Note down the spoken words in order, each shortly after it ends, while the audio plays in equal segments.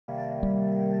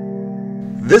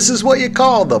This is what you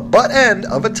call the butt end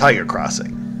of a tiger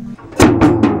crossing.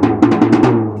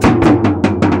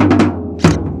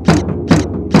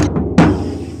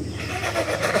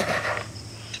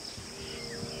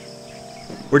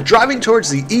 We're driving towards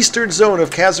the eastern zone of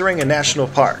Kaziranga National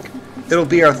Park. It'll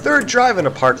be our third drive in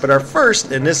a park, but our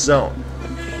first in this zone.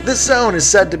 This zone is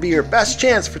said to be your best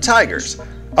chance for tigers,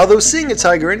 although seeing a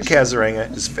tiger in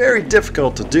Kaziranga is very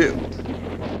difficult to do.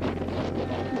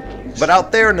 But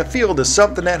out there in the field is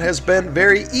something that has been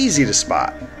very easy to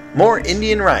spot: more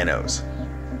Indian rhinos.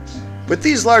 With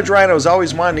these large rhinos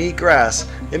always wanting to eat grass,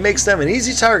 it makes them an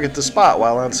easy target to spot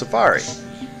while on safari.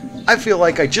 I feel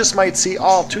like I just might see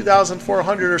all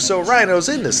 2,400 or so rhinos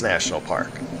in this national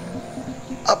park.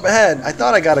 Up ahead, I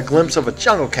thought I got a glimpse of a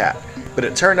jungle cat, but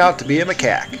it turned out to be a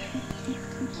macaque.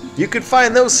 You can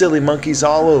find those silly monkeys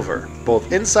all over,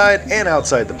 both inside and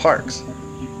outside the parks.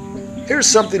 Here's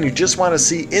something you just want to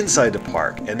see inside the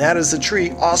park, and that is a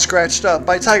tree all scratched up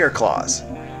by tiger claws.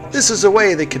 This is a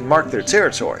way they can mark their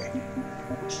territory.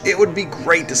 It would be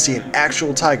great to see an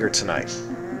actual tiger tonight.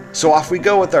 So off we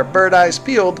go with our bird eyes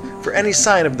peeled for any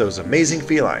sign of those amazing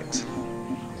felines.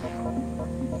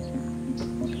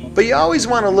 But you always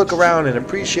want to look around and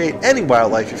appreciate any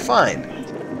wildlife you find,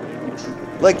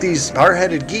 like these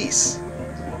bar-headed geese,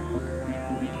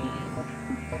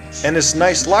 and this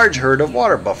nice large herd of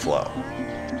water buffalo.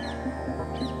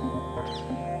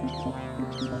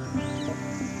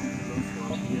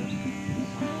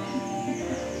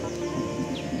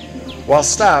 While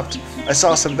stopped, I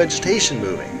saw some vegetation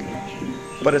moving,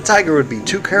 but a tiger would be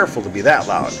too careful to be that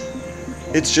loud.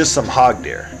 It's just some hog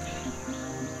deer.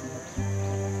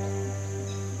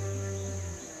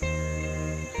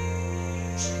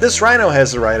 This rhino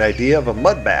has the right idea of a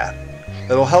mud bath.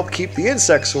 It'll help keep the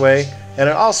insects away, and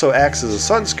it also acts as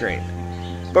a sunscreen.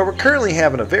 But we're currently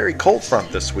having a very cold front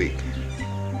this week,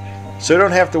 so you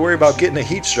don't have to worry about getting a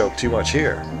heat stroke too much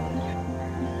here.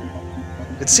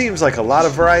 It seems like a lot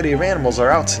of variety of animals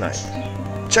are out tonight.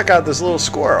 Check out this little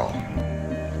squirrel.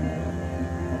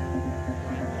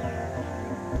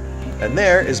 And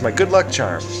there is my good luck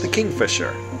charm, the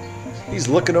kingfisher. He's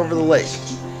looking over the lake.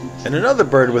 And another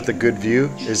bird with a good view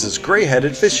is this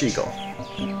gray-headed fish eagle.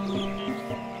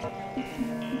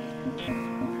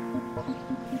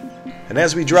 And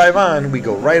as we drive on, we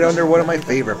go right under one of my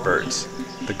favorite birds,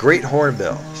 the great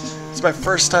hornbill. It's my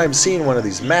first time seeing one of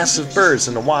these massive birds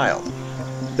in the wild.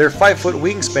 Their 5-foot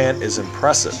wingspan is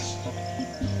impressive.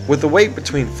 With a weight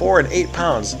between 4 and 8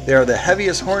 pounds, they are the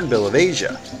heaviest hornbill of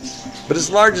Asia. But as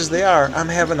large as they are, I'm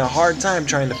having a hard time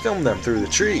trying to film them through the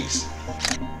trees.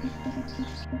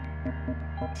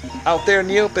 Out there in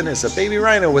the open is a baby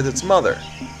rhino with its mother.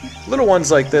 Little ones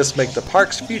like this make the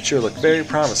park's future look very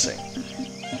promising.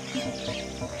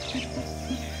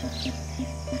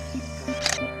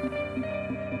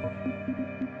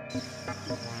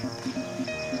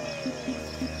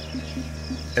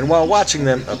 And while watching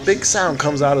them, a big sound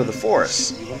comes out of the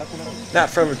forest. Not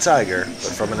from a tiger,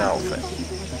 but from an elephant.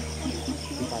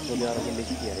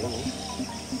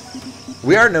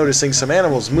 We are noticing some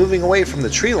animals moving away from the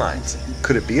tree lines.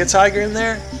 Could it be a tiger in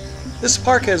there? This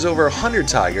park has over 100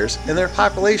 tigers, and their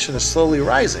population is slowly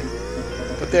rising,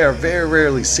 but they are very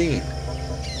rarely seen.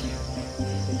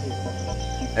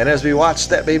 And as we watch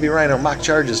that baby rhino mock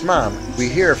charge his mom, we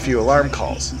hear a few alarm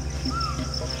calls.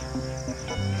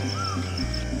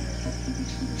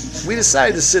 We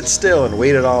decided to sit still and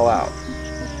wait it all out.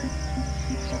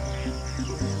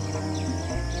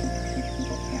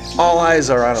 All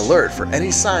eyes are on alert for any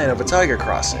sign of a tiger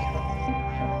crossing.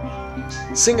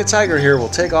 Seeing a tiger here will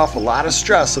take off a lot of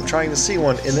stress of trying to see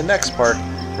one in the next park,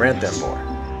 Ranthambore.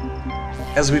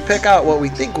 As we pick out what we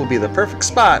think will be the perfect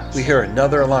spot, we hear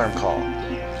another alarm call.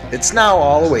 It's now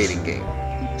all a waiting game.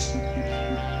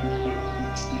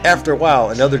 After a while,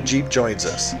 another Jeep joins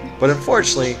us, but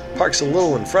unfortunately parks a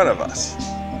little in front of us.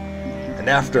 And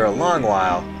after a long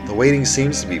while, the waiting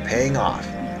seems to be paying off,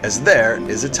 as there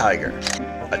is a tiger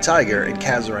in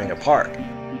Kaziranga Park,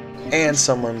 and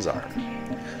someone's arm.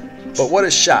 But what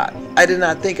a shot! I did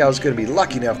not think I was going to be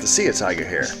lucky enough to see a tiger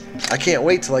here. I can't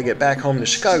wait till I get back home to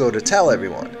Chicago to tell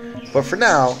everyone. But for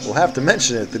now, we'll have to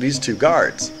mention it to these two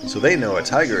guards, so they know a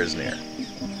tiger is near.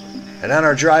 And on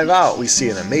our drive out, we see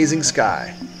an amazing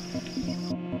sky.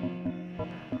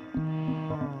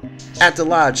 At the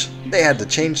lodge, they had to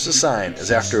change the sign,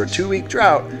 as after a 2-week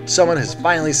drought, someone has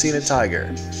finally seen a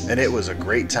tiger, and it was a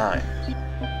great time.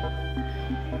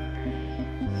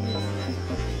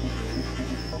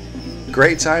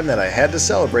 Great time that I had to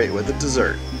celebrate with a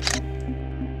dessert.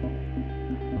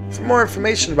 For more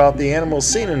information about the animals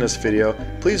seen in this video,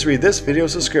 please read this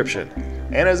video's description.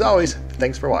 And as always,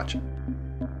 thanks for watching.